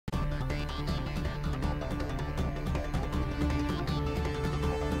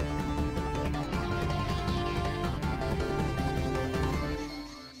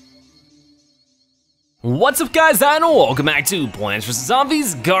What's up guys, and welcome back to Plants vs.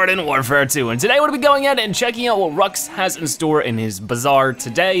 Zombies Garden Warfare 2. And today we're gonna be going ahead and checking out what Rux has in store in his Bazaar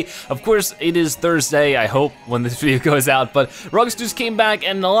today. Of course, it is Thursday, I hope, when this video goes out, but Rux just came back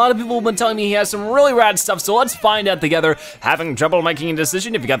and a lot of people have been telling me he has some really rad stuff, so let's find out together. Having trouble making a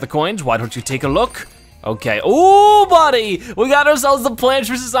decision? If you got the coins, why don't you take a look? Okay, ooh, buddy, we got ourselves the Plants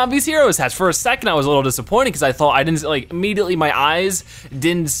vs. Zombies Heroes hatch. For a second, I was a little disappointed because I thought I didn't, immediately my eyes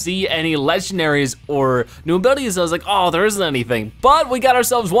didn't see any legendaries or new abilities. I was like, oh, there isn't anything. But we got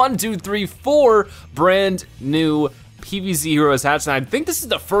ourselves 1, 2, 3, 4 brand new PvZ Heroes hats, and I think this is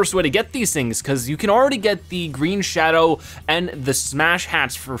the first way to get these things because you can already get the Green Shadow and the Smash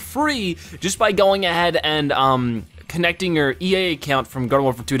hats for free just by going ahead and connecting your EA account from Garden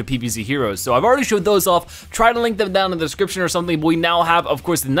Warfare 2 to PvZ Heroes. So I've already showed those off. Try to link them down in the description or something, but we now have, of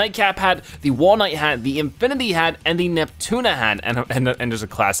course, the Nightcap hat, the Walnut hat, the Impfinity hat, and the Neptuna hat, and there's a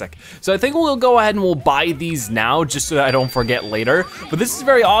classic. So I think we'll go ahead and we'll buy these now just so that I don't forget later. But this is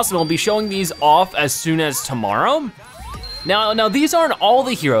very awesome. I'll be showing these off as soon as tomorrow. Now these aren't all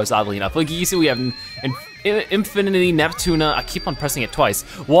the heroes, oddly enough. Like you can see, we have Impfinity, Neptuna, I keep on pressing it twice.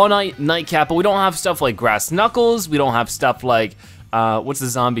 Walnut, Nightcap, but we don't have stuff like Grass Knuckles. We don't have stuff like, what's the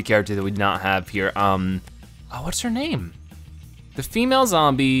zombie character that we do not have here? What's her name? The female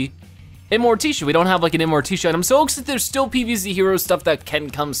zombie, Immortisha. We don't have like an Immortisha, and I'm so excited there's still PvZ Heroes stuff that can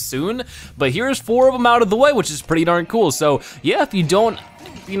come soon, but here's 4 of them out of the way, which is pretty darn cool. So yeah, if you don't,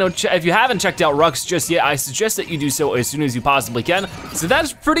 if you haven't checked out Rux just yet, I suggest that you do so as soon as you possibly can. So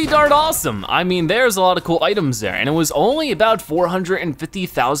that's pretty darn awesome. I mean, there's a lot of cool items there, and it was only about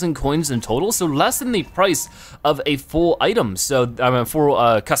 450,000 coins in total, so less than the price of a full item, so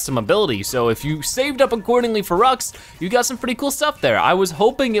full custom ability. So if you saved up accordingly for Rux, you got some pretty cool stuff there. I was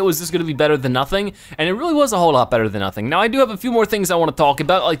hoping it was just gonna be better than nothing, and it really was a whole lot better than nothing. Now I do have a few more things I wanna talk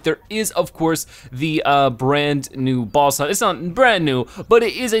about, like there is, of course, the brand new boss hunt. It's not brand new, but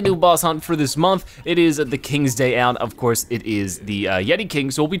it is a new boss hunt for this month. It is the King's Day out. Of course, it is the Yeti King.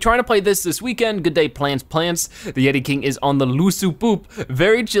 So we'll be trying to play this weekend. Good day, plants. The Yeti King is on the Lusu Poop.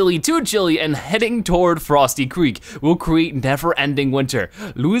 Very chilly, too chilly, and heading toward Frosty Creek. We'll create never-ending winter.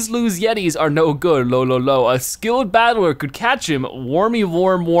 Lose Yetis are no good. Low. A skilled battler could catch him.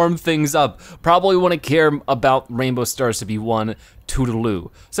 Warm things up. Probably want to care about Rainbow Stars to be one. Toodaloo.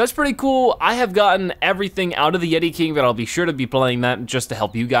 So that's pretty cool. I have gotten everything out of the Yeti King, but I'll be sure to be playing that just to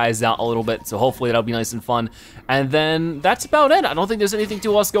help you guys out a little bit. So hopefully that'll be nice and fun. And then that's about it. I don't think there's anything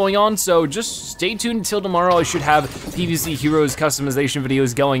too else going on. So just stay tuned until tomorrow. I should have PvZ Heroes customization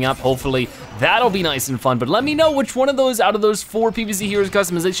videos going up. Hopefully that'll be nice and fun. But let me know which one of those out of those 4 PvZ Heroes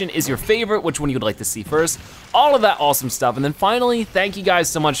customization is your favorite, which one you'd like to see first. All of that awesome stuff. And then finally, thank you guys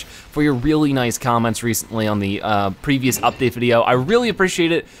so much for your really nice comments recently on the previous update video. I really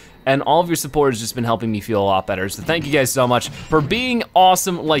appreciate it, and all of your support has just been helping me feel a lot better. So thank you guys so much for being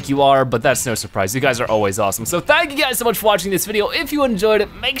awesome like you are, but that's no surprise. You guys are always awesome. So thank you guys so much for watching this video. If you enjoyed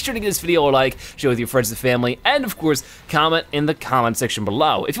it, make sure to give this video a like, share with your friends and family, and of course, comment in the comment section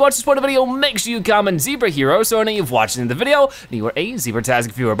below. If you watch this part of the video, make sure you comment Zebra Hero so I know you've watched the video and you are a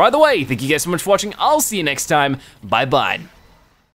Zebratastic viewer. By the way, thank you guys so much for watching. I'll see you next time. Bye-bye.